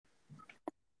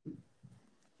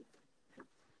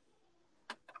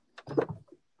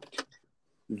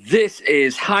This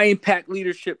is High Impact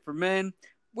Leadership for Men.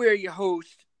 We're your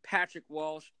hosts, Patrick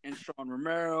Walsh and Sean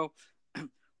Romero.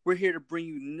 We're here to bring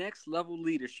you next level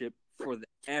leadership for the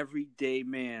everyday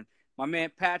man. My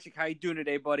man Patrick, how you doing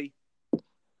today, buddy?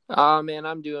 Man,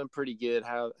 I'm doing pretty good.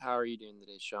 How are you doing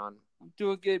today, Sean? I'm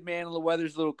doing good, man. The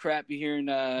weather's a little crappy here in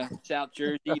South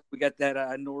Jersey. We got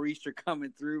that nor'easter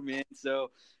coming through, man. So,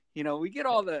 we get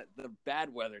all the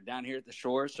bad weather down here at the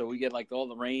shore. So we get like all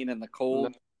the rain and the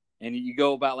cold. And you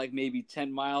go about like maybe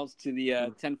 10 miles to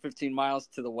the 10, 15 miles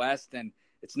to the west, and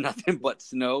it's nothing but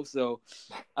snow. So,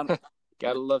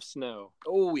 gotta love snow.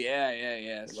 Oh,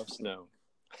 yeah. Love snow.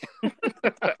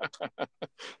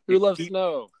 Who loves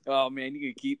snow? Oh, man, you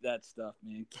can keep that stuff,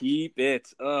 man. Keep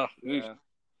it. Oh, yeah.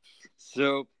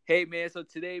 So, hey, man,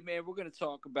 today, man, we're going to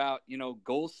talk about,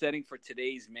 goal setting for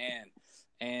today's man.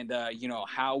 And,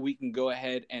 how we can go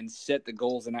ahead and set the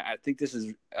goals. And I think this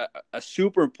is a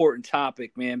super important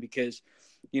topic, man, because,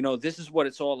 this is what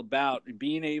it's all about.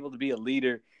 Being able to be a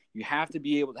leader, you have to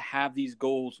be able to have these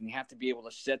goals, and you have to be able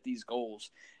to set these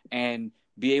goals and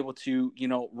be able to,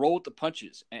 roll with the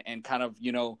punches and kind of,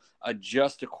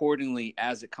 adjust accordingly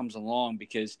as it comes along.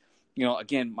 Because,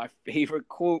 again, my favorite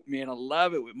quote, man, I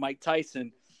love it with Mike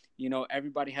Tyson,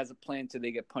 everybody has a plan till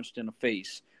they get punched in the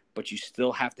face. But you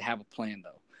still have to have a plan,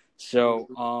 though. So,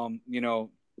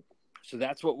 so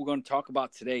that's what we're going to talk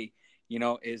about today,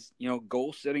 is,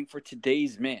 goal setting for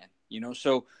today's man,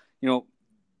 So,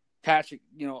 Patrick,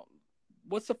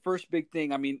 what's the first big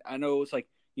thing? I mean, I know it's like,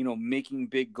 making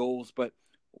big goals, but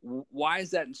why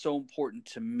is that so important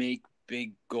to make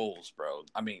big goals, bro?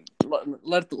 I mean,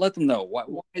 let them know. Why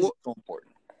is it so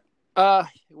important?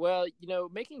 Well,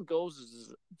 making goals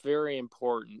is very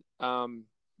important.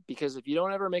 Because if you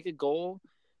don't ever make a goal,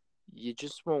 you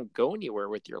just won't go anywhere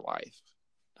with your life.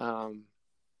 I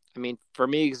mean, for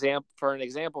an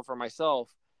example for myself,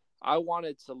 I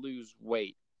wanted to lose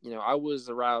weight. I was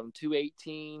around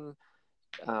 218,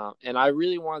 and I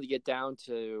really wanted to get down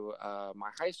to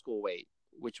my high school weight,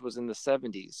 which was in the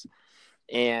 70s.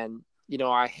 And,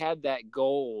 I had that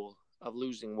goal of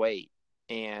losing weight.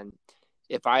 And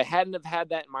if I hadn't have had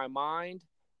that in my mind,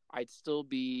 I'd still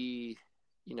be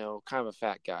kind of a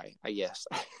fat guy, I guess.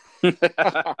 Hope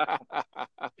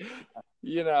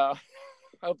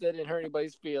that didn't hurt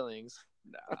anybody's feelings.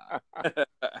 Nah.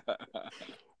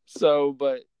 So,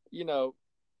 but, and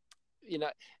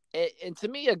to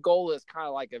me, a goal is kind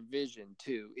of like a vision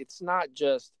too. It's not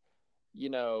just,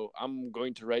 I'm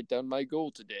going to write down my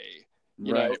goal today.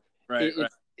 Right.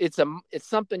 It's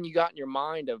something you got in your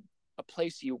mind of a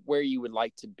place where you would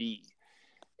like to be.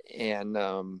 And,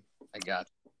 I got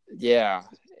you. Yeah,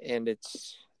 and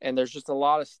there's just a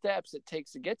lot of steps it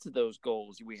takes to get to those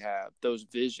goals we have, those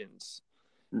visions.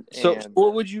 So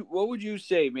what would you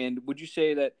say, man? Would you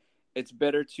say that it's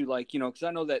better to, like, because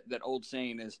I know that old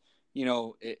saying is,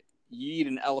 you eat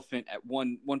an elephant at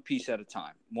one piece at a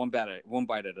time, one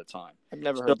bite at a time. I've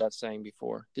never heard that saying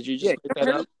before. Did you just make that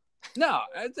up? No,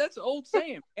 that's an old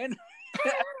saying, man.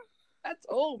 That's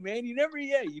old, man. You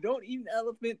don't eat an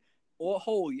elephant or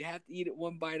whole. You have to eat it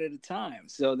one bite at a time.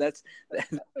 So that's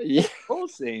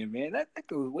old saying, man. That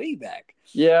goes way back.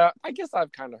 Yeah, I guess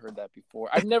I've kind of heard that before.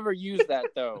 I've never used that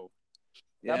though.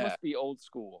 Yeah. That must be old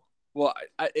school. Well,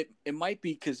 it might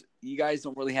be because you guys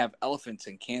don't really have elephants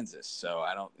in Kansas, so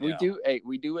I don't. We do. Hey,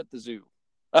 we do at the zoo,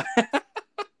 but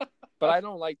I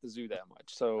don't like the zoo that much.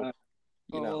 So,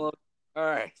 All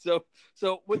right. So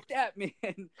with that,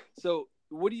 man. So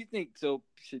what do you think? So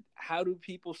how do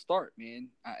people start, man?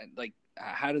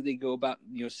 How do they go about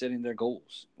setting their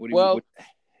goals?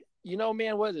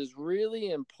 Man, what is really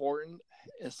important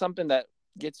is something that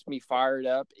gets me fired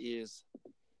up is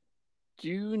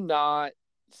do not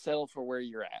settle for where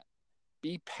you're at.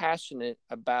 Be passionate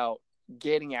about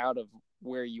getting out of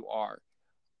where you are.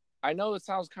 I know it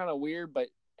sounds kind of weird, but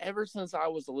ever since I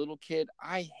was a little kid,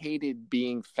 I hated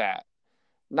being fat.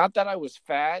 Not that I was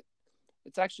fat.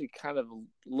 It's actually kind of a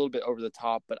little bit over the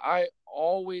top, but I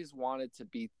always wanted to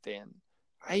be thin.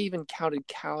 I even counted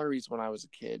calories when I was a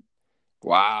kid.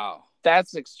 Wow.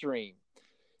 That's extreme.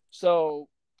 So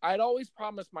I'd always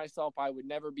promised myself I would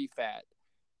never be fat.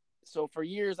 So for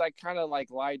years, I kind of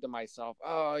lied to myself.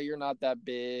 Oh, you're not that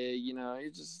big.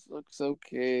 It just looks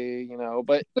okay,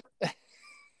 but,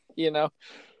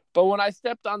 but when I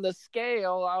stepped on the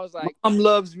scale, I was like, Mom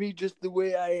loves me just the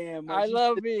way I am. I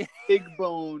love me. Big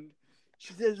boned.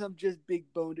 She says I'm just big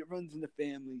boned. It runs in the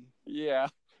family. Yeah.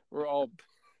 We're all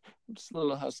just a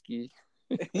little husky.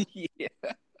 Yeah.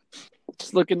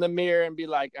 Just look in the mirror and be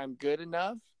like, I'm good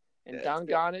enough. And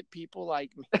doggone it, people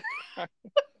like me.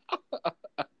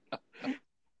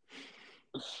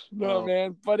 No,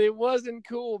 man, but it wasn't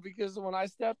cool because when I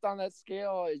stepped on that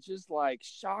scale, it just like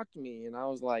shocked me. And I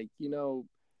was like,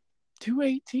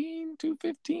 218,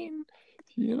 215,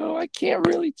 I can't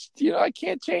really, I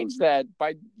can't change that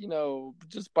by,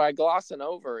 just by glossing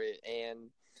over it. And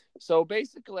so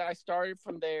basically I started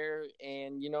from there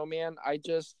and, man, I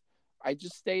just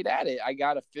stayed at it. I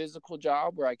got a physical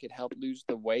job where I could help lose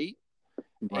the weight.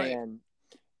 Right.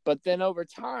 But then over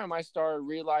time, I started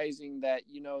realizing that,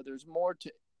 there's more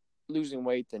to losing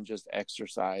weight than just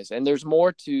exercise. And there's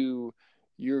more to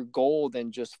your goal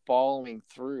than just following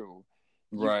through.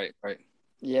 Right.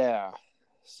 Yeah.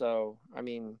 So, I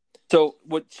mean. So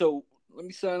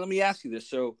let me ask you this.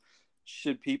 So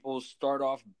should people start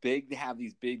off big to have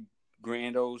these big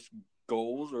grandiose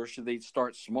goals, or should they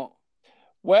start small?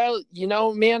 Well,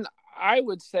 man, I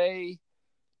would say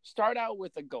start out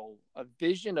with a goal, a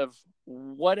vision of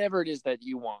whatever it is that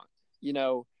you want.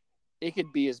 It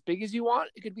could be as big as you want.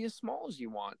 It could be as small as you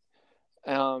want.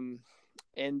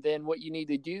 And then what you need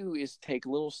to do is take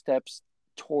little steps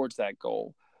towards that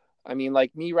goal. I mean,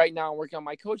 like me right now, I'm working on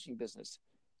my coaching business.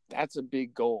 That's a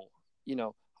big goal.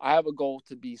 I have a goal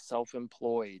to be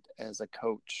self-employed as a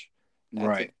coach.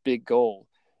 That's a big goal.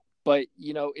 But,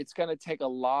 it's going to take a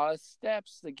lot of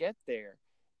steps to get there.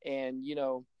 And,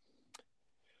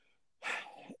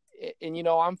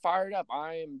 I'm fired up.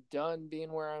 I am done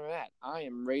being where I'm at. I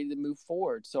am ready to move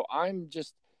forward. So I'm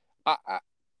just,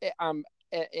 I'm,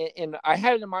 and I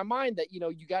had it in my mind that, you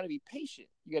got to be patient.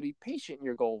 You got to be patient in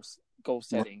your goal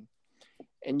setting.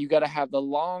 And you got to have the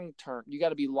long term. You got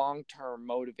to be long term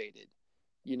motivated.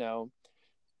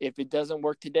 If it doesn't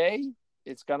work today,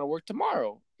 it's going to work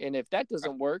tomorrow. And if that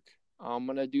doesn't work, I'm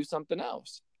going to do something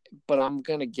else. But I'm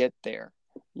going to get there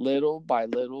little by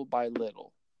little by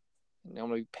little. And I'm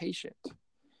going to be patient.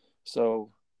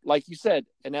 So, like you said,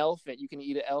 an elephant, you can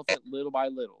eat an elephant little by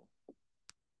little.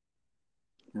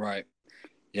 Right.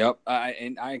 Yep.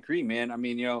 And I agree, man. I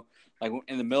mean, like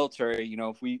in the military,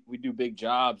 if we do big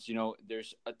jobs,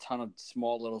 there's a ton of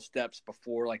small little steps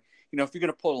before, like, if you're going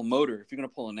to pull a motor, if you're going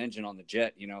to pull an engine on the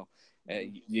jet,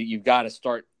 you've got to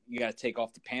start, you got to take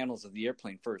off the panels of the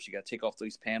airplane first. You got to take off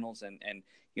these panels and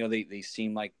they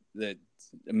seem like a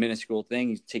minuscule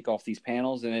thing. You take off these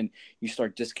panels and then you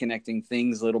start disconnecting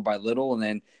things little by little. And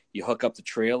then you hook up the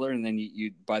trailer and then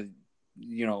by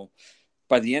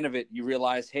the end of it, you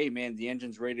realize, hey, man, the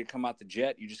engine's ready to come out the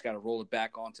jet. You just got to roll it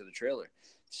back onto the trailer.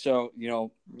 So,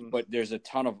 but there's a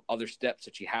ton of other steps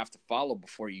that you have to follow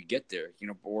before you get there,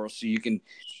 or so you can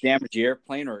damage the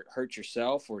airplane or hurt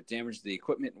yourself or damage the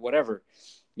equipment, whatever,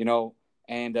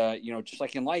 and, just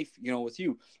like in life, with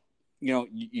you,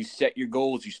 you set your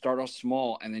goals, you start off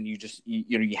small, and then you just,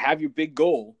 you have your big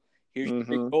goal. Here's your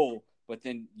big goal, but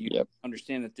then you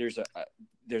understand that there's a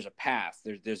path,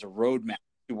 there's a roadmap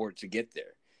to get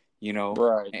there,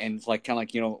 right. And it's like kind of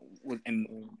like,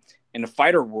 in the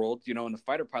fighter world, in the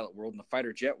fighter pilot world, in the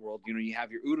fighter jet world, you have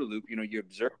your OODA loop, you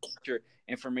observe your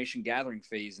information gathering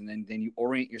phase, and then you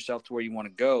orient yourself to where you want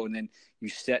to go. And then you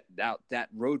set out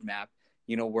that roadmap,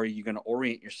 where you're going to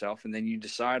orient yourself, and then you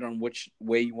decide on which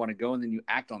way you want to go. And then you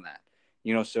act on that,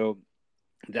 so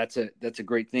that's a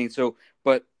great thing. So,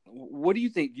 but what do you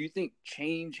think? Do you think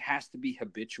change has to be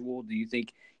habitual? Do you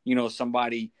think,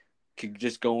 somebody could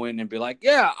just go in and be like,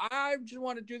 yeah, I just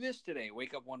want to do this today.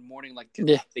 Wake up one morning like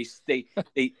they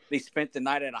spent the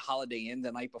night at a Holiday Inn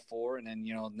the night before, and then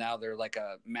now they're like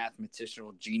a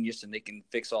mathematical genius and they can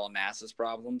fix all NASA's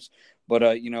problems. But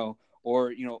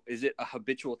or is it a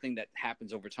habitual thing that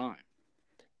happens over time?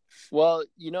 Well,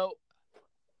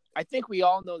 I think we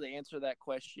all know the answer to that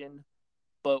question,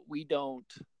 but we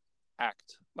don't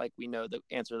act like we know the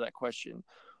answer to that question.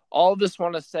 All of us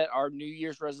want to set our New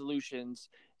Year's resolutions.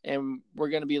 And we're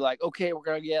going to be like, okay, we're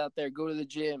going to get out there, go to the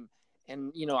gym.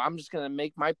 And, I'm just going to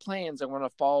make my plans. I'm going to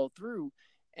follow through.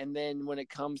 And then when it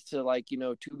comes to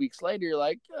 2 weeks later, you're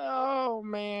like, oh,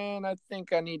 man, I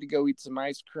think I need to go eat some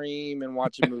ice cream and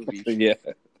watch a movie. Yeah.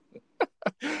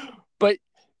 But,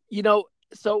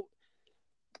 so,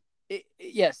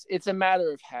 yes, it's a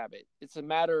matter of habit. It's a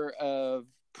matter of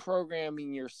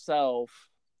programming yourself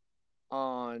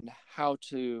on how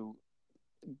to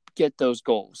get those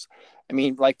goals. I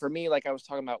mean, like for me, like I was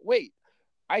talking about weight,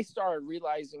 I started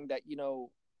realizing that,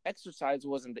 exercise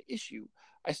wasn't the issue.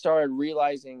 I started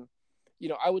realizing,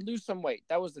 I would lose some weight.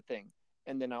 That was the thing.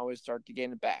 And then I would start to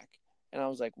gain it back. And I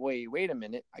was like, wait a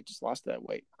minute. I just lost that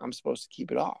weight. I'm supposed to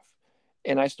keep it off.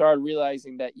 And I started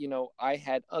realizing that, I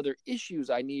had other issues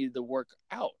I needed to work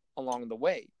out along the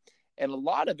way. And a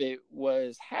lot of it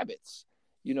was habits.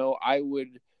 I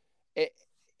would, it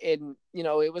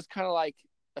was kind of like,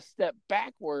 a step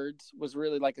backwards was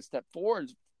really like a step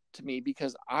forwards to me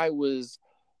because I was,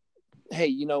 hey,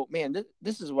 you know, man,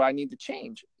 this is what I need to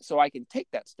change so I can take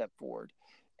that step forward.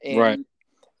 Right.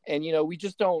 And you know, we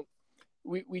just don't,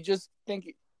 we just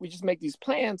think, we just make these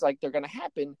plans like they're going to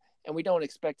happen, and we don't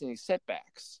expect any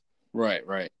setbacks. Right.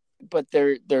 Right. But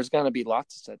there's going to be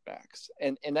lots of setbacks,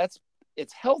 and that's,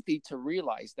 it's healthy to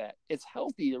realize that. It's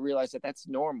healthy to realize that that's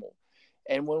normal.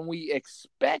 And when we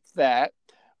expect that,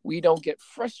 we don't get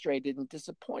frustrated and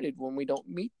disappointed when we don't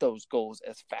meet those goals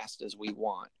as fast as we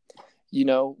want. You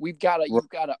know, you've got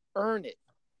to earn it.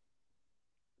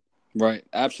 Right.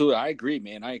 Absolutely. I agree,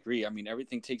 man. I agree. I mean,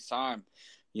 everything takes time,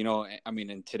 you know, I mean,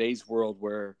 in today's world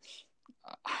where,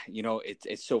 you know,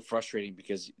 it's so frustrating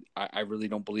because I really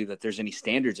don't believe that there's any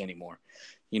standards anymore,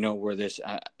 you know, where there's,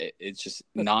 it's just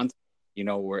nonsense, you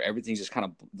know, where everything's just kind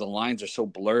of, the lines are so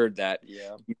blurred that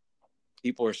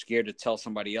people are scared to tell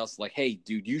somebody else, like, hey,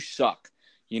 dude, you suck.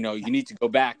 You know, you need to go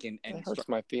back and that hurts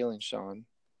my feelings, Sean.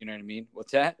 You know what I mean?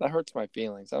 What's that? That hurts my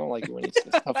feelings. I don't like it when you say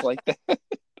stuff like that.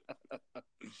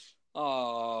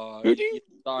 Oh,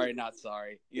 sorry, not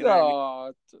sorry. You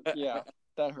know what I mean? Yeah,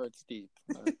 that hurts deep.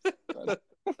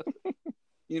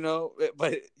 You know,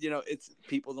 but you know, it's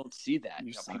people don't see that.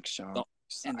 You suck, Sean. Don't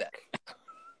see that.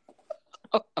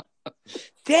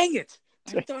 Dang it!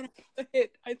 I thought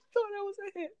I was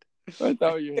a hit. I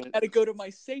thought you hit. I gotta go to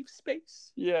my safe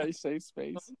space. Yeah, safe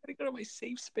space. I gotta go to my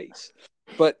safe space.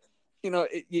 But you know,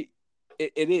 it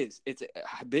is. It's a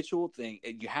habitual thing.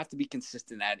 You have to be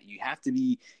consistent at it. You have to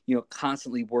be, you know,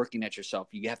 constantly working at yourself.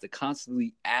 You have to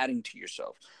constantly adding to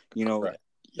yourself. You know, right.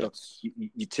 Yes.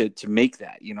 You to make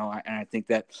that. You know, and I think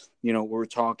that, you know, we were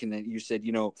talking that you said,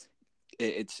 you know,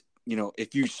 it's, you know,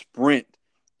 if you sprint,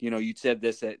 you know, you said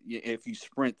this, that if you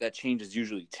sprint, that change is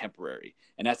usually temporary,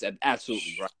 and that's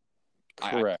absolutely right.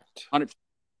 Correct. 100%.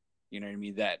 You know what I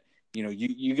mean? That, you know,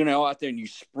 you're going to go out there and you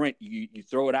sprint, you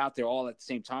throw it out there all at the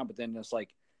same time, but then it's like,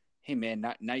 hey man,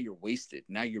 now you're wasted.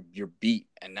 Now you're beat,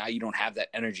 and now you don't have that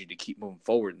energy to keep moving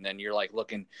forward. And then you're like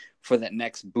looking for that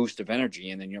next boost of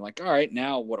energy. And then you're like, all right,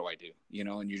 now what do I do? You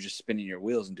know, and you're just spinning your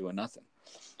wheels and doing nothing.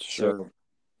 Sure. So,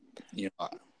 you know,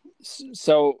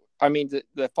 so, I mean,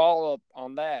 the follow up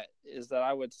on that is that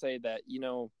I would say that, you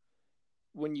know,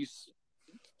 when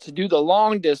to do the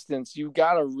long distance, you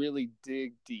got to really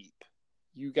dig deep.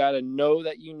 You got to know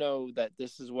that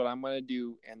this is what I'm going to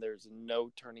do, and there's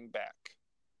no turning back.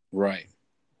 Right.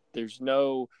 There's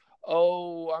no,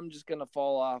 oh, I'm just going to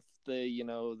fall off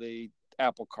the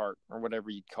apple cart or whatever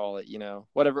you'd call it, you know,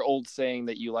 whatever old saying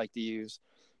that you like to use,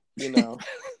 you know.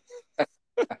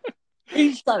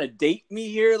 He's trying to date me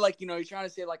here, like, you know, he's trying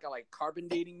to say like carbon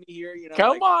dating me here, you know.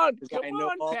 Come on,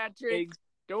 Patrick.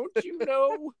 Don't you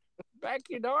know? Back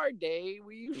in our day,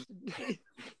 we used to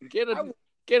get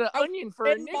an onion for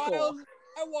a nickel.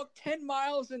 I walked 10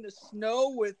 miles in the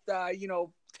snow with, you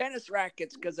know, tennis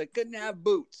rackets because I couldn't have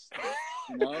boots.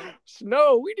 You know?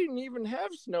 Snow? We didn't even have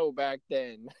snow back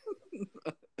then.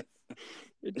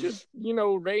 It just, you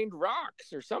know, rained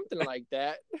rocks or something like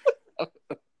that.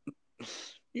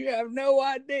 You have no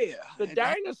idea. The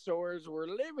dinosaurs were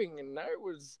living, and I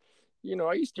was, you know,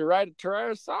 I used to ride a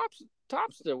Triceratops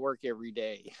to work every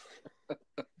day.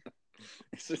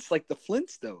 It's like the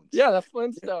Flintstones. Yeah, the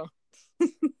Flintstones.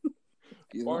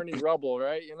 Barney Rubble,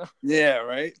 right? You know. Yeah,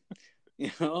 right.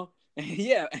 You know.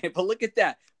 Yeah, but look at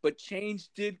that. But change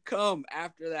did come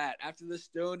after that. After the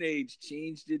Stone Age,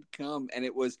 change did come, and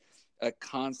it was a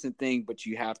constant thing. But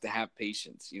you have to have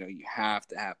patience. You know, you have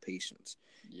to have patience.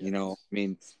 Yes. You know, I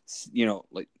mean, you know,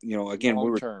 like, you know, again,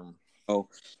 long term.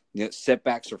 You know,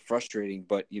 setbacks are frustrating,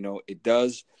 but you know, it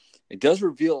does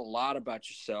reveal a lot about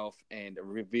yourself, and it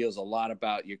reveals a lot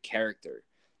about your character,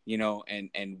 you know,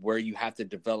 and where you have to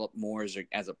develop more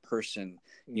as a person,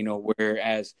 you know,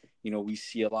 whereas, you know, we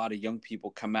see a lot of young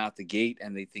people come out the gate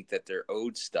and they think that they're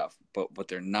owed stuff, but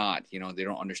they're not, you know, they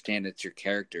don't understand it's your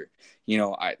character. You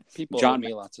know, people owe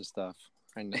me lots of stuff.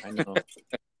 I know.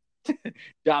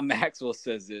 John Maxwell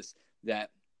says this, that,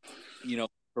 you know,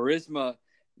 charisma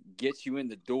gets you in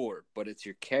the door, but it's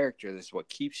your character that's what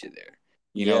keeps you there.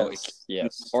 You know,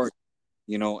 yes. Hard,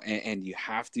 you know, and you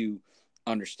have to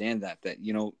understand that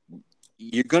you know,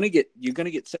 you're gonna get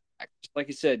setbacks. Like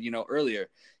you said, you know, earlier,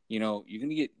 you know,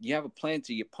 you have a plan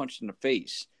to get punched in the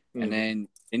face, and then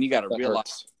you got to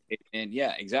realize, and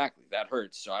yeah, exactly, that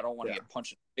hurts. So I don't want to get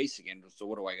punched in the face again. So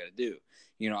what do I got to do?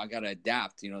 You know, I got to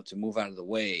adapt, you know, to move out of the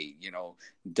way, you know,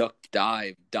 duck,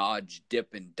 dive, dodge,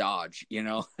 dip, and dodge, you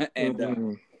know,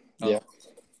 and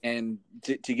and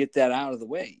to get that out of the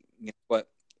way. But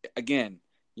again,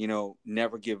 you know,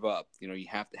 never give up. You know, you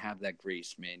have to have that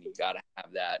grace, man. You got to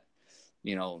have that,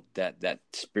 you know, that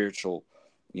spiritual,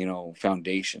 you know,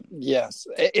 foundation. Yes.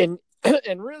 And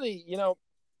And really,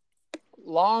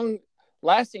 long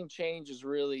lasting change is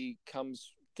really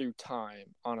comes through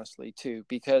time, honestly, too,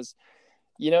 because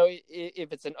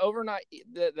if it's an overnight,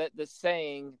 the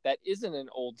saying that isn't an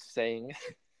old saying,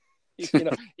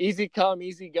 easy come,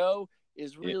 easy go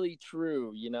is Yeah. really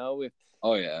true. If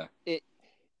Oh yeah.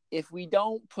 if we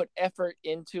don't put effort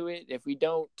into it, if we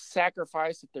don't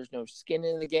sacrifice, if there's no skin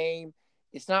in the game,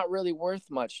 it's not really worth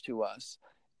much to us,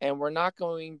 and we're not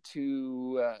going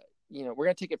to, we're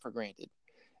going to take it for granted.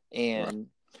 Right.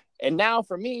 And now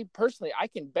for me personally, I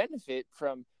can benefit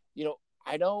from,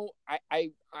 I don't,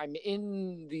 I'm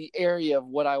in the area of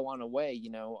what I want to weigh.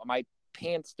 My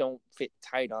pants don't fit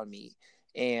tight on me,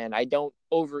 and I don't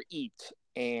overeat,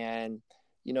 and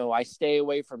I stay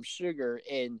away from sugar.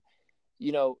 And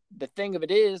the thing of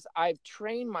it is, I've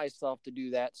trained myself to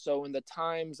do that. So in the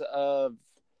times of,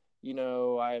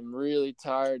 I'm really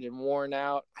tired and worn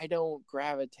out, I don't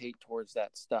gravitate towards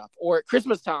that stuff. Or at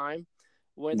Christmas time,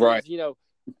 when Right. there's,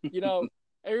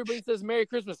 everybody says Merry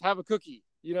Christmas, have a cookie.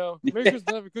 Merry Christmas,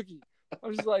 have a cookie.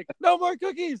 I'm just like, no more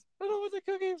cookies. I don't want the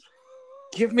cookies.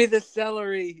 Give me the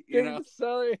celery. Give me the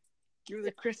celery. Give me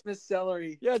the Christmas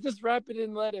celery. Yeah, just wrap it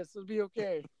in lettuce. It'll be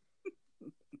okay.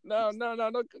 No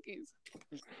cookies.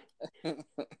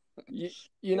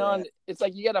 And it's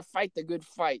like you got to fight the good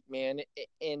fight, man,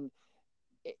 and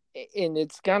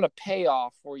it's gonna pay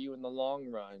off for you in the long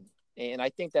run. And I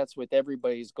think that's with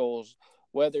everybody's goals.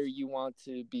 Whether you want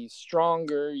to be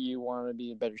stronger, you want to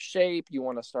be in better shape, you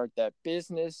want to start that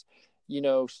business,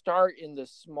 start in the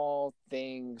small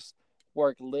things,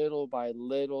 work little by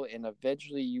little, and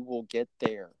eventually you will get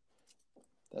there.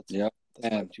 That's my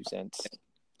 2 cents.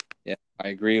 Yeah, I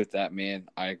agree with that, man.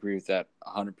 I agree with that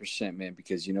 100%, man,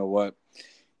 because you know what?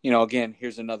 Again,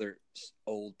 here's another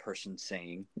old person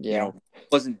saying,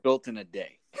 wasn't built in a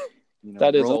day.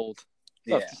 That is old.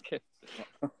 Yeah.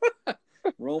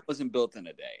 Rome wasn't built in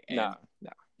a day. No.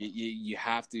 You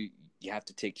have to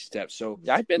take steps. So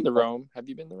yeah, I've been to Rome. Have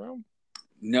you been to Rome?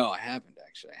 No, I haven't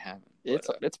actually. I haven't.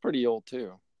 It's pretty old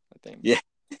too, I think. Yeah.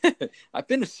 I've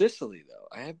been to Sicily though.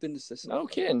 I have been to Sicily. No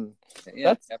kidding.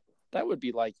 Yeah. That would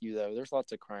be like you though. There's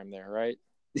lots of crime there, right?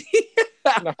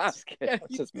 No, I'm just kidding.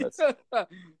 Just no,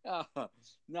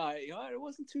 it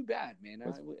wasn't too bad, man.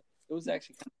 It was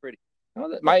actually kind of pretty.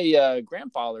 My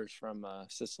grandfather's from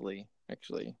Sicily,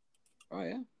 actually. Oh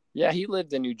yeah. Yeah, he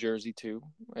lived in New Jersey too,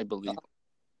 I believe.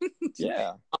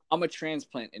 Yeah. I'm a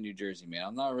transplant in New Jersey, man.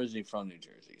 I'm not originally from New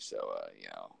Jersey, so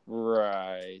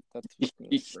Right. That's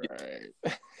right.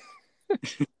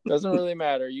 Doesn't really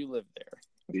matter. You live there.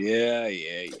 Yeah.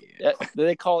 Do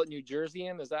they call it New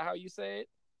Jerseyan? Is that how you say it?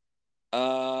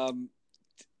 I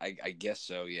guess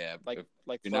so. Yeah. Like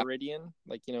Floridian,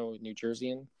 New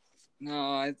Jerseyan. No,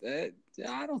 I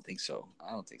don't think so.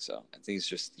 I think it's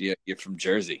just you're from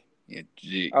Jersey. You're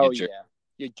Jersey.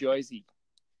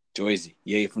 Jersey.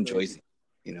 Yeah, you're from Jersey.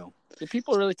 Do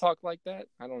people really talk like that?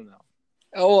 I don't know.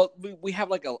 Oh, well, we have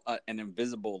like an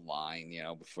invisible line,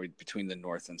 between the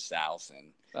north and south,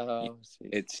 and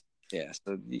it's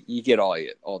so you get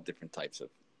all different types of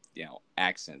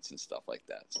accents and stuff like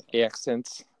that. So.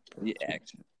 Accents. Yeah,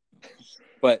 accents.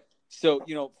 But so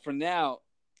for now,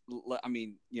 I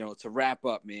mean, to wrap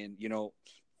up, man,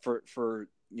 for to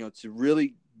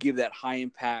really give that high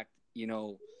impact,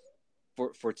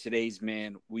 for today's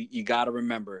man, you got to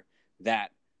remember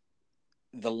that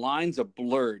the lines are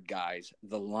blurred, guys.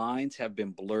 The lines have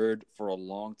been blurred for a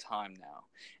long time now,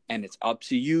 and it's up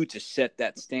to you to set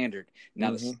that standard.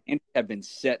 Now, the standards have been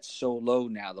set so low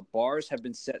now. The bars have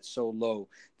been set so low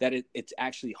that it's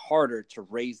actually harder to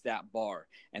raise that bar.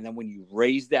 And then when you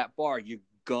raise that bar, you're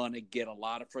going to get a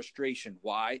lot of frustration.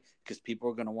 Why? Because people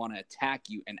are going to want to attack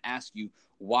you and ask you,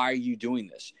 why are you doing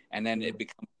this? And then it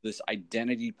becomes this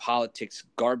identity politics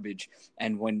garbage.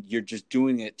 And when you're just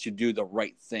doing it to do the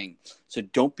right thing. So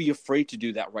don't be afraid to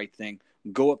do that right thing.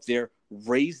 Go up there,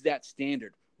 raise that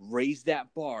standard, raise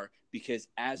that bar, because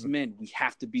as men, we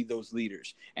have to be those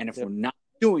leaders. And if we're not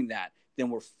doing that, then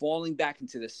we're falling back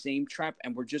into the same trap,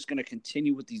 and we're just going to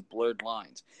continue with these blurred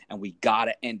lines, and we got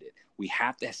to end it. We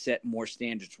have to set more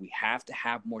standards. We have to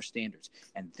have more standards.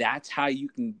 And that's how you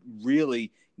can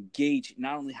really gauge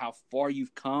not only how far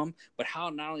you've come, but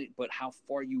how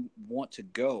far you want to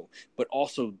go, but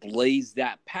also blaze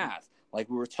that path. Like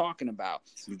we were talking about,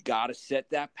 you've got to set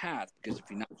that path, because if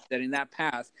you're not setting that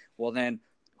path, well, then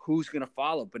who's going to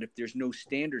follow? But if there's no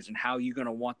standards and how you're going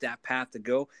to want that path to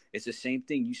go, it's the same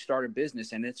thing. You start a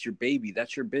business and it's your baby.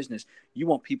 That's your business. You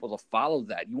want people to follow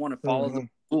that. You want to follow the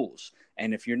rules.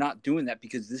 And if you're not doing that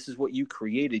because this is what you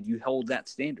created, you hold that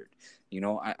standard.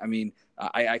 I mean,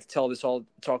 I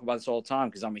talk about this all the time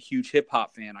because I'm a huge hip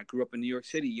hop fan. I grew up in New York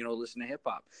City, listening to hip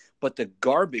hop. But the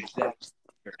garbage that's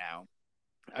here now,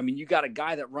 I mean, you got a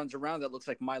guy that runs around that looks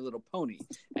like My Little Pony,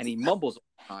 and he mumbles all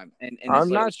the time. And I'm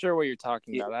not sure what you're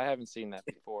talking about. I haven't seen that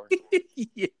before.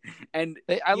 Yeah. And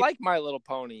I like My Little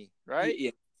Pony, right?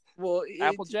 Yeah. Well,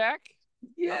 Applejack.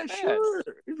 Yeah, sure.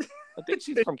 I think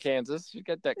she's from Kansas. She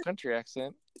got that country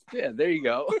accent. Yeah, there you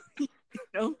go.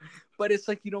 But it's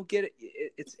like you don't get it.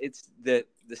 It's the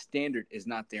standard is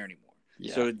not there anymore.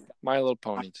 Yeah. So My Little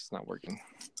Pony just not working.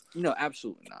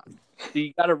 Absolutely not. So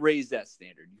you got to raise that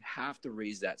standard. You have to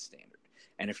raise that standard.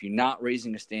 And if you're not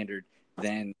raising a standard,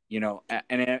 then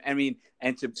and I mean,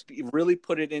 and to really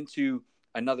put it into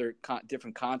another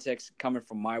different context, coming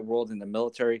from my world in the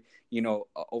military,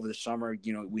 over the summer,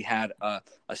 we had a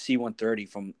C-130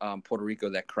 from Puerto Rico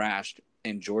that crashed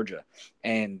in Georgia,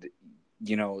 and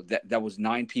that was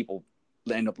 9 people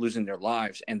that end up losing their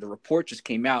lives, and the report just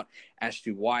came out as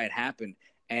to why it happened.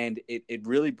 And it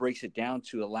really breaks it down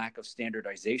to a lack of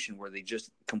standardization, where they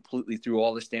just completely threw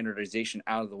all the standardization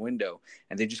out of the window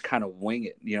and they just kind of wing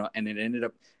it, and it ended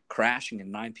up crashing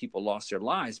and 9 people lost their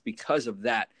lives because of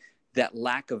that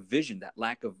lack of vision, that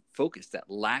lack of focus, that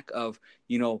lack of,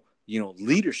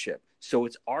 leadership. So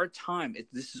it's our time.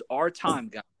 This is our time,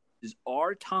 guys. This is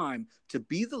our time to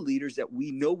be the leaders that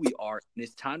we know we are. And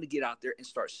it's time to get out there and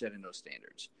start setting those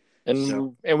standards.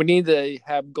 And we need to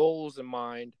have goals in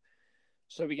mind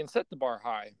so we can set the bar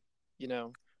high,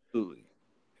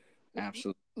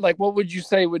 Absolutely. Like, what would you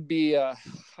say would be a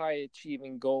high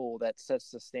achieving goal that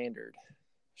sets the standard,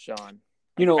 Sean?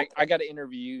 I got to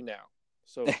interview you now.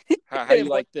 So how do you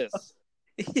like this?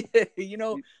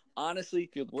 Honestly,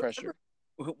 feel the pressure.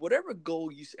 Whatever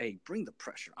goal you say, bring the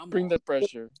pressure. Bring the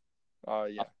pressure. Oh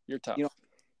yeah, you're tough.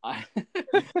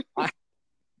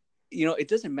 It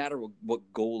doesn't matter what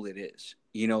goal it is,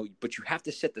 but you have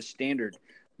to set the standard.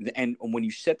 And when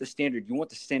you set the standard, you want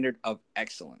the standard of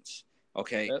excellence.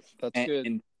 Okay, that's good.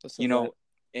 And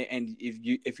and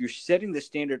if you're setting the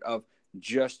standard of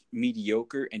just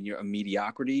mediocre and you're a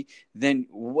mediocrity, then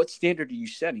what standard are you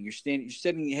setting? You're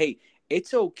setting, hey,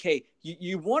 it's okay.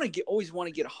 You always want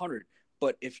to get 100,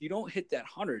 but if you don't hit that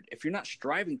 100, if you're not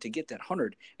striving to get that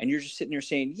 100, and you're just sitting there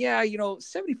saying, yeah,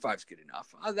 75 is good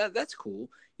enough. That's cool.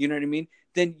 You know what I mean?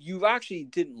 Then you actually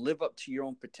didn't live up to your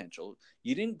own potential.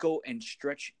 You didn't go and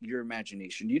stretch your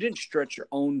imagination. You didn't stretch your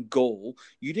own goal.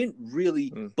 You didn't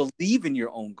really believe in your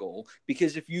own goal,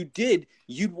 because if you did,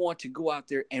 you'd want to go out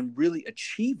there and really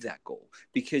achieve that goal,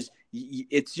 because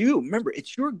it's you. Remember,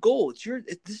 it's your goal.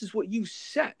 This is what you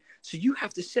set. So you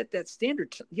have to set that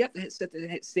standard. You have to set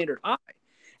that standard high.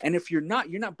 And if you're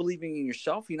not believing in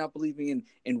yourself, you're not believing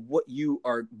in what you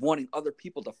are wanting other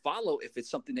people to follow, if it's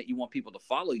something that you want people to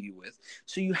follow you with.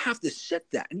 So you have to set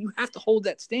that, and you have to hold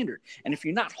that standard. And if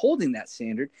you're not holding that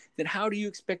standard, then how do you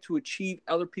expect to achieve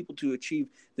other people to achieve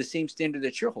the same standard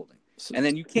that you're holding? And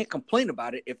then you can't complain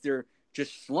about it if they're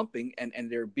just slumping and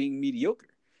they're being mediocre.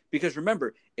 Because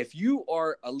remember, if you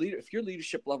are a leader, if your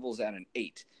leadership level is at an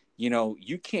 8,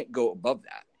 you can't go above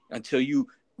that until you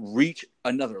reach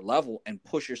another level and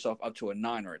push yourself up to a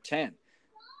 9 or a 10.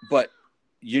 But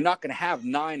you're not going to have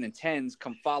 9 and 10s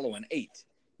come follow an 8.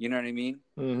 You know what I mean?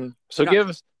 Mm-hmm. So give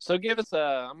us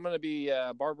I'm going to be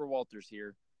Barbara Walters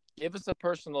here. Give us a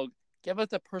personal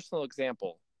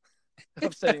example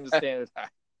of setting the standard high.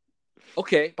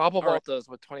 Okay. Barbara Walters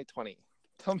with 2020.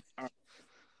 Tell me.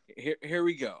 Here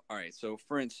we go. All right. So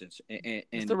for instance,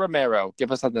 Mr. Romero,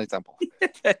 give us an example.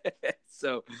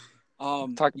 So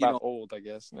talk about old, I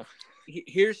guess. No.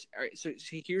 Here's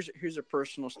a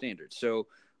personal standard. So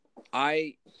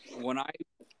when I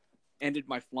ended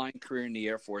my flying career in the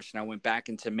Air Force and I went back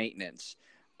into maintenance,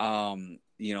 I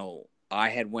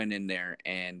had went in there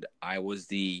and I was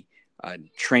the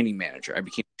training manager. I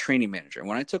became a training manager. And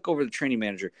when I took over the training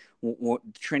manager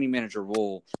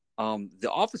role,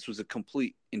 the office was a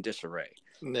complete in disarray.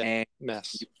 And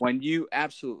mess. When you're a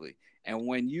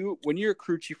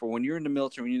crew chief, or when you're in the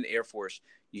military, when you're in the Air Force,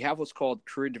 you have what's called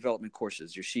career development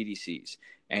courses, your CDCs.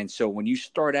 And so when you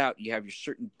start out, you have your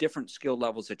certain different skill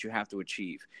levels that you have to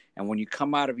achieve. And when you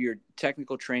come out of your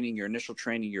technical training, your initial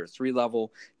training, you're a 3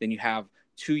 level, then you have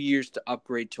 2 years to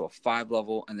upgrade to a 5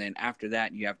 level, and then after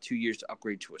that you have 2 years to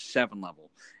upgrade to a 7 level.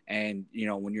 And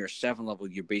when you're a 7 level,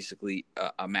 you're basically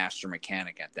a master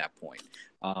mechanic at that point,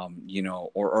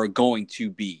 or going to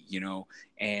be,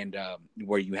 and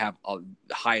where you have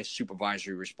the highest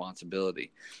supervisory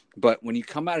responsibility. But when you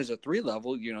come out as a 3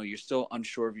 level, you're still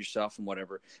unsure of yourself and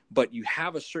whatever, but you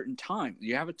have a certain time.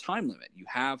 You have a time limit. You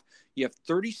have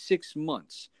 36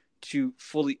 months to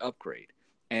fully upgrade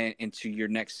and into your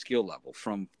next skill level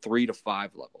from 3 to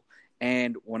 5 level.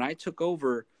 And when I took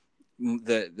over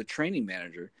the training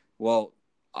manager, well,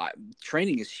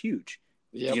 training is huge.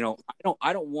 Yep.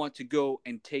 I don't want to go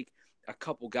and take a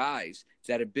couple guys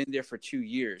that have been there for 2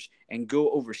 years and go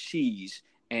overseas,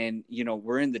 and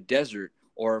we're in the desert,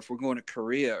 or if we're going to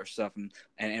Korea or stuff,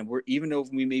 and we're, even though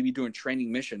we may be doing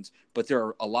training missions, but there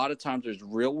are a lot of times there's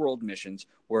real world missions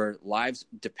where lives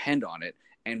depend on it,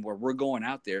 and where we're going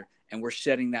out there and we're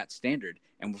setting that standard.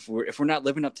 And if we're not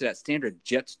living up to that standard,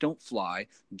 jets don't fly,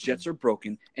 jets are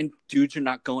broken, and dudes are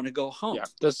not going to go home. Yeah,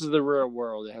 this is the real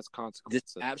world. It has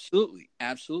consequences. Absolutely.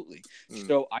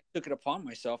 So I took it upon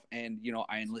myself, and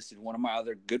I enlisted one of my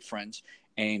other good friends,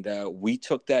 and we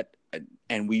took that,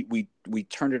 and we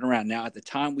turned it around. Now, at the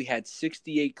time, we had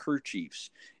 68 crew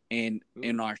chiefs in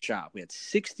our shop. We had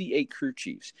 68 crew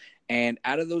chiefs, and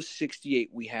out of those 68,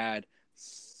 we had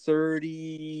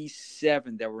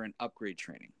 37 that were in upgrade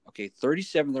training. Okay,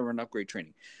 37 that were in upgrade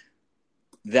training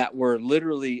that were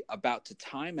literally about to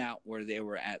time out, where they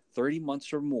were at 30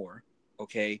 months or more.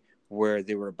 Okay, where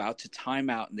they were about to time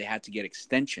out and they had to get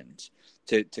extensions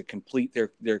to complete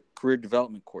their career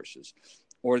development courses,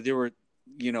 or they were,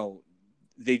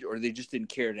 they just didn't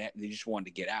care. They just wanted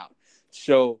to get out.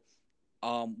 So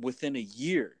within a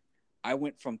year, I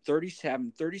went from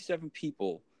 37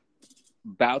 people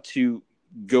about to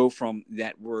go from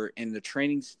that were in the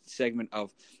training segment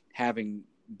of having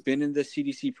been in the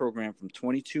CDC program from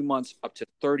 22 months up to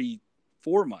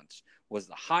 34 months was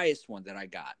the highest one that I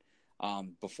got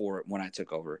before, when I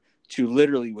took over, to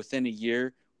literally within a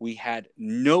year, we had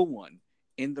no one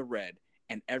in the red,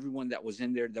 and everyone that was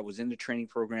in there that was in the training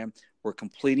program were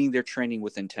completing their training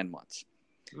within 10 months.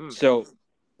 So,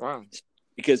 wow.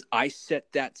 Because I set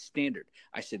that standard.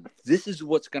 I said, this is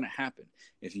what's going to happen.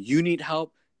 If you need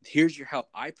help, here's your help.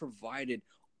 I provided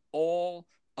all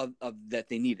of that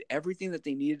they needed. Everything that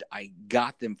they needed, I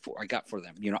got for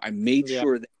them. I made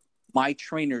sure that my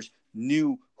trainers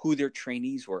knew who their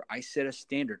trainees were. I set a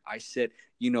standard. I said,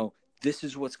 this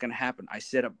is what's going to happen.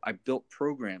 I built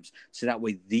programs so that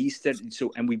way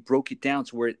and we broke it down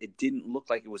to where it didn't look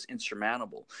like it was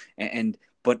insurmountable.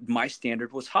 But my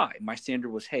standard was high. My standard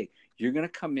was, hey, you're going to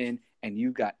come in and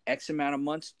you got X amount of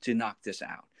months to knock this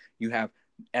out. You have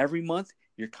every month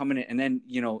you're coming in. And then,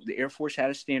 the Air Force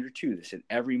had a standard too. They said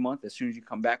every month, as soon as you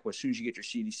come back, as soon as you get your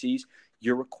CDCs,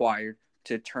 you're required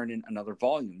to turn in another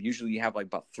volume. Usually you have like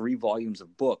about 3 volumes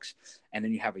of books, and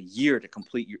then you have a year to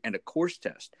complete your end of course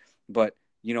test. But,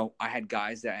 I had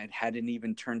guys that hadn't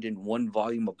even turned in 1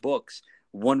 volume of books,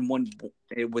 one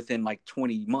within like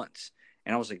 20 months.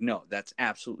 And I was like, no, that's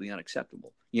absolutely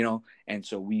unacceptable, And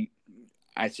so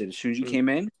I said, as soon as you came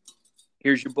in,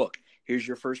 here's your book. Here's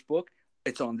your first book.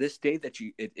 It's on this day that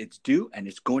it's due, and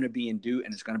it's going to be in due,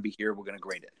 and it's going to be here. We're going to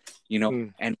grade it,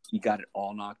 and we got it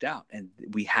all knocked out, and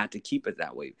we had to keep it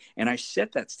that way. And I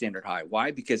set that standard high. Why?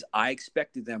 Because I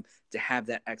expected them to have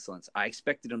that excellence. I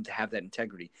expected them to have that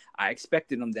integrity. I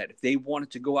expected them that if they wanted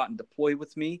to go out and deploy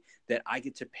with me, that I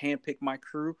get to handpick my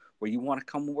crew. Where you want to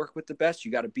come and work with the best,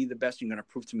 you got to be the best. You're going to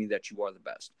prove to me that you are the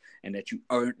best, and that you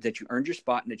earned your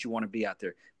spot, and that you want to be out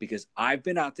there. Because I've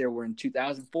been out there where in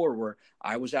 2004, where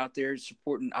I was out there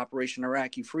supporting Operation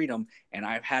Iraqi Freedom, and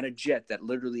I've had a jet that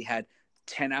literally had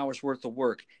 10 hours worth of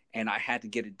work, and I had to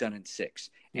get it done in 6.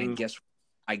 And guess what?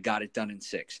 I got it done in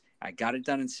 6.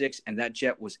 And that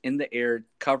jet was in the air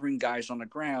covering guys on the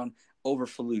ground over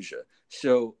Fallujah.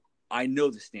 So I know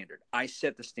the standard. I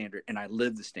set the standard, and I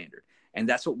live the standard. And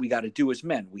that's what we got to do as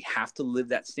men. We have to live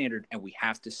that standard, and we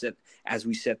have to set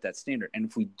that standard. And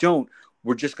if we don't,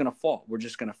 we're just going to fall. We're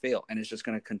just going to fail. And it's just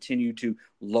going to continue to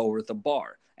lower the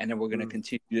bar. And then we're going to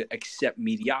continue to accept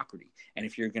mediocrity. And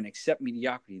if you're going to accept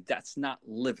mediocrity, that's not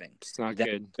living. It's not that's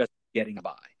good. Just getting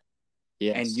by.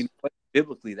 Yes. And you know what?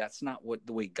 Biblically, that's not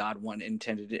the way God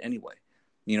intended it anyway.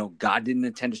 God didn't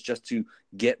intend us just to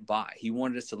get by. He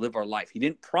wanted us to live our life.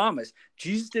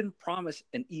 Jesus didn't promise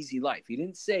an easy life. He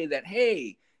didn't say that,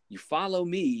 hey, you follow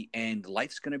me and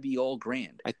life's going to be all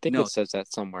grand. I think it says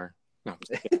that somewhere. No.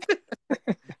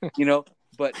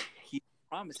 But he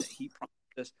promised it. He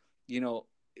promised us,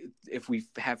 if we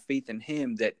have faith in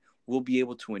him, that we'll be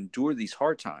able to endure these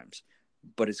hard times,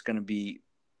 but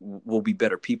we'll be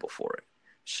better people for it.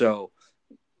 So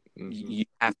Mm-hmm.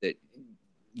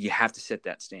 you have to set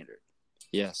that standard.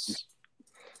 Yes.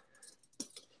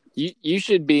 You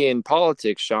should be in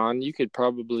politics, Sean. You could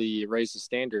probably raise the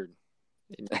standard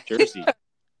in New Jersey.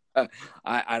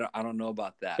 I don't know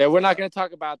about that. Yeah, we're not going to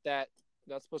talk about that.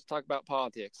 Not supposed to talk about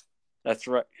politics. That's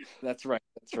right. That's right.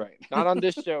 Not on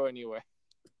this show, anyway.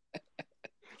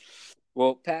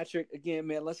 Well, Patrick, again,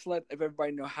 man, let's let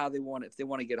everybody know how if they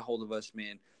want to get a hold of us,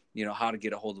 man, how to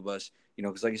get a hold of us,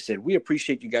 because like I said, we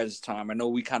appreciate you guys' time. I know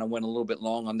we kind of went a little bit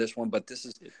long on this one, but this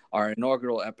is our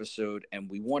inaugural episode, and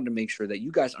we wanted to make sure that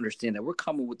you guys understand that we're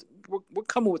coming with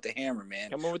the hammer, man.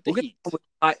 Coming with the heat.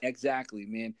 Exactly,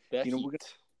 man. We're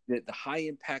heat. the high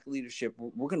impact leadership.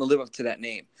 We're going to live up to that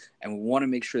name, and we want to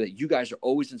make sure that you guys are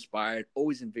always inspired,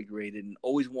 always invigorated, and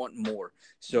always wanting more.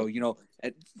 So,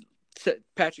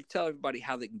 Patrick, tell everybody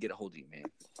how they can get a hold of you, man.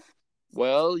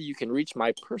 Well, you can reach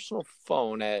my personal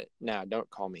phone at don't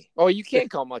call me. Oh, you can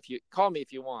call me if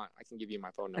you want. I can give you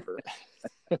my phone number.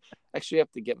 Actually, you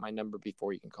have to get my number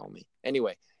before you can call me.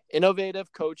 Anyway,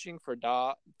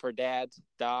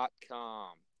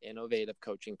 innovativecoachingfordads.com.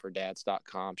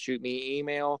 innovativecoachingfordads.com. Shoot me an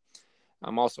email.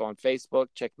 I'm also on Facebook.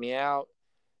 Check me out.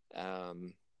 I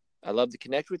love to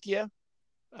connect with you.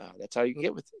 That's how you can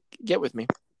get with me.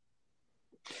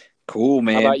 Cool,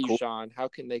 man. How about you, Sean? How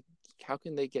can they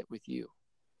get with you?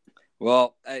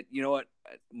 Well, you know what?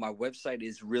 My website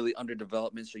is really under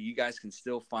development, so you guys can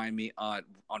still find me on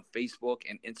Facebook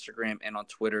and Instagram and on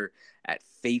Twitter at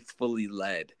Faithfully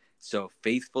Led. So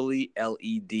Faithfully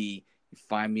LED. You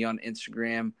find me on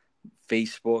Instagram,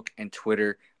 Facebook, and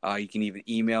Twitter. You can even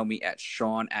email me at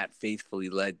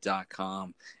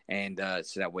sean@faithfullyled.com. And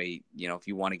so that way, if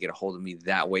you want to get a hold of me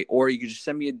that way, or you can just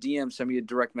send me a DM, send me a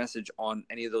direct message on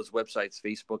any of those websites,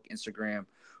 Facebook, Instagram,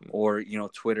 or,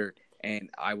 Twitter, and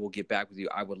I will get back with you.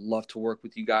 I would love to work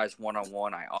with you guys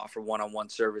one-on-one. I offer one-on-one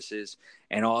services,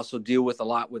 and also deal with a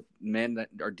lot with men that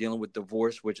are dealing with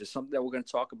divorce, which is something that we're going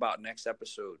to talk about next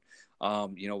episode. We're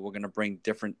going to bring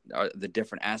the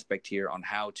different aspect here on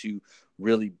how to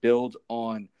really build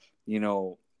on,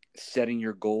 setting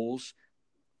your goals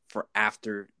for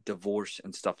after divorce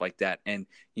and stuff like that. And,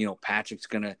 Patrick's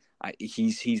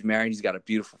he's married, he's got a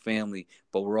beautiful family,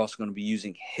 but we're also going to be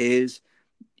using his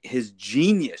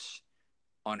genius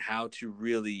on how to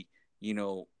really,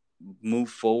 move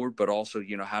forward, but also,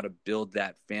 how to build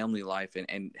that family life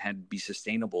and be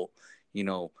sustainable,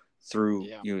 through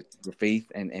the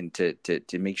faith and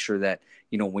to make sure that,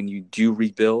 when you do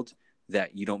rebuild,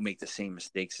 that you don't make the same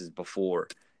mistakes as before,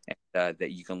 and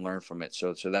that you can learn from it.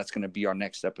 So that's going to be our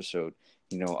next episode,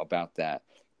 about that.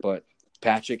 But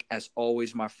Patrick, as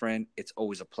always, my friend, it's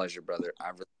always a pleasure, brother. I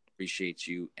really appreciate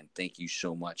you, and thank you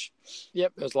so much.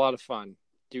 Yep, it was a lot of fun.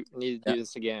 Need to do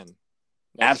this again.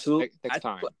 Absolutely. Next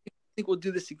time. I think we'll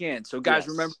do this again. So, guys,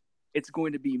 Remember, it's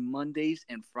going to be Mondays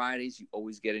and Fridays. You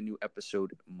always get a new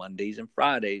episode Mondays and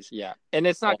Fridays. Yeah, and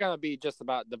it's not going to be just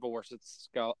about divorce. It's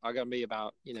going to be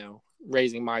about,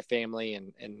 raising my family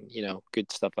and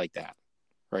good stuff like that.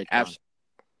 Right. Absolutely.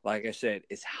 Like I said,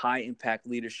 it's high impact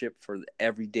leadership for the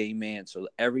everyday man. So the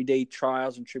everyday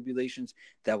trials and tribulations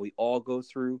that we all go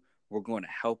through, we're going to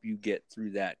help you get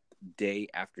through that day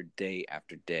after day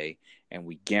after day. And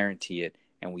we guarantee it.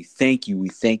 And we thank you. We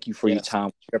thank you for your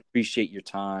time. We appreciate your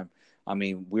time. I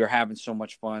mean, we're having so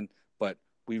much fun, but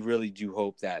we really do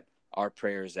hope that our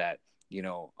prayers that,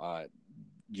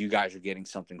 you guys are getting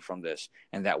something from this,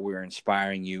 and that we're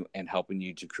inspiring you and helping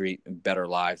you to create better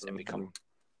lives and become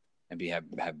and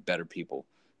have better people.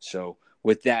 So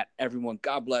with that, everyone,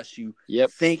 God bless you.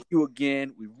 Yep. Thank you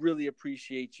again. We really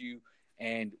appreciate you,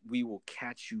 and we will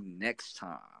catch you next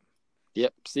time.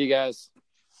 Yep. See you guys.